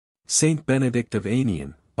Saint Benedict of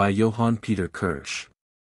Aniane, by Johann Peter Kirsch.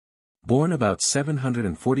 Born about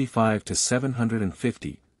 745 to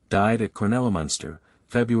 750, died at Kornelimünster,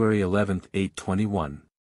 February 11, 821.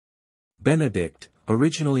 Benedict,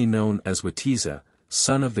 originally known as Witiza,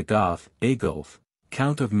 son of the Goth, Aigulf,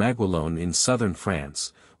 Count of Maguelone in southern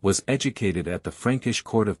France, was educated at the Frankish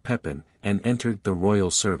court of Pepin, and entered the royal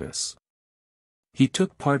service. He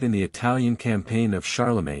took part in the Italian campaign of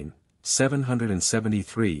Charlemagne,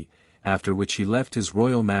 773, after which he left his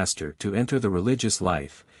royal master to enter the religious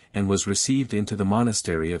life, and was received into the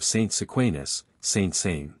monastery of Saint Sequenus, Saint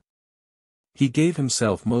Seine. He gave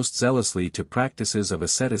himself most zealously to practices of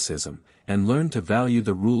asceticism, and learned to value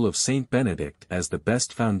the rule of Saint Benedict as the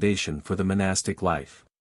best foundation for the monastic life.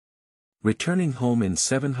 Returning home in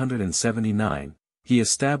 779, he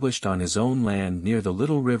established on his own land near the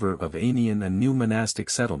little river of Aniane a new monastic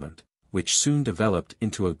settlement, which soon developed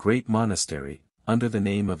into a great monastery, under the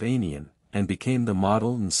name of Aniane, and became the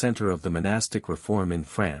model and center of the monastic reform in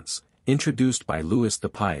France, introduced by Louis the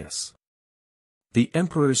Pious. The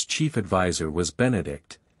emperor's chief advisor was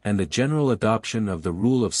Benedict, and the general adoption of the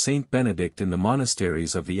rule of Saint Benedict in the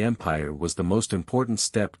monasteries of the empire was the most important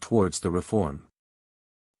step towards the reform.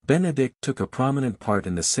 Benedict took a prominent part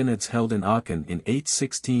in the synods held in Aachen in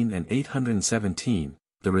 816 and 817,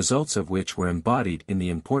 the results of which were embodied in the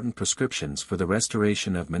important prescriptions for the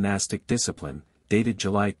restoration of monastic discipline, dated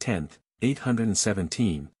July 10,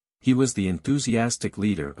 817. He was the enthusiastic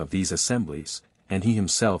leader of these assemblies, and he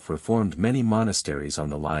himself reformed many monasteries on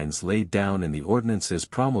the lines laid down in the ordinances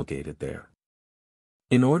promulgated there.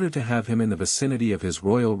 In order to have him in the vicinity of his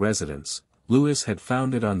royal residence, Louis had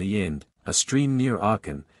founded on the Ind, a stream near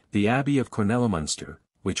Aachen, the Abbey of Kornelimünster,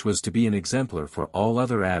 which was to be an exemplar for all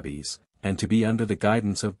other abbeys, and to be under the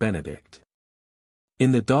guidance of Benedict.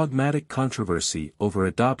 In the dogmatic controversy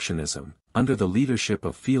over adoptionism, under the leadership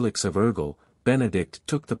of Felix of Urgel, Benedict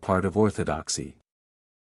took the part of orthodoxy.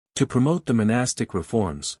 To promote the monastic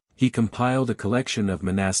reforms, he compiled a collection of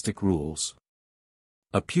monastic rules.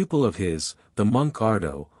 A pupil of his, the monk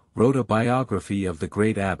Ardo, wrote a biography of the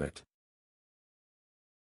great abbot,